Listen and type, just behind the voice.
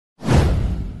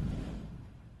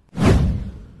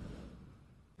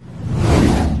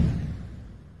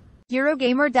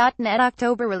Eurogamer.net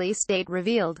October release date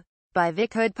revealed. By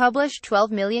Vic Hood Published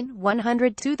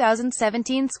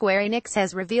 12,100,2017 Square Enix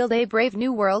has revealed A Brave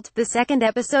New World, the second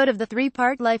episode of the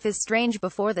three-part Life is Strange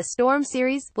Before the Storm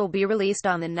series, will be released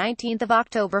on the 19th of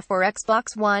October for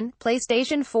Xbox One,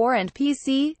 PlayStation 4 and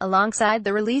PC. Alongside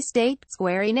the release date,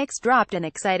 Square Enix dropped an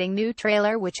exciting new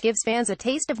trailer which gives fans a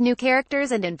taste of new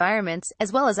characters and environments,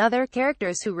 as well as other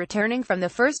characters who returning from the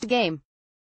first game.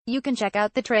 You can check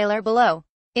out the trailer below.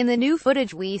 In the new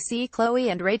footage we see Chloe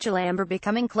and Rachel Amber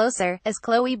becoming closer, as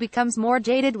Chloe becomes more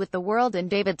jaded with the world and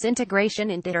David's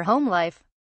integration into her home life.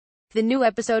 The new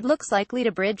episode looks likely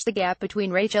to bridge the gap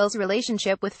between Rachel's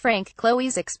relationship with Frank,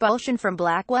 Chloe's expulsion from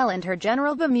Blackwell and her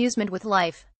general bemusement with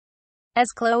life.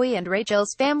 As Chloe and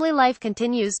Rachel's family life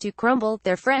continues to crumble,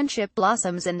 their friendship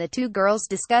blossoms and the two girls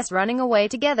discuss running away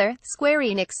together, Square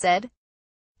Enix said.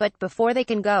 But before they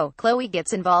can go, Chloe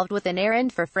gets involved with an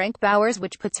errand for Frank Bowers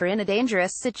which puts her in a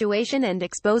dangerous situation and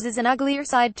exposes an uglier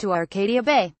side to Arcadia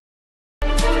Bay.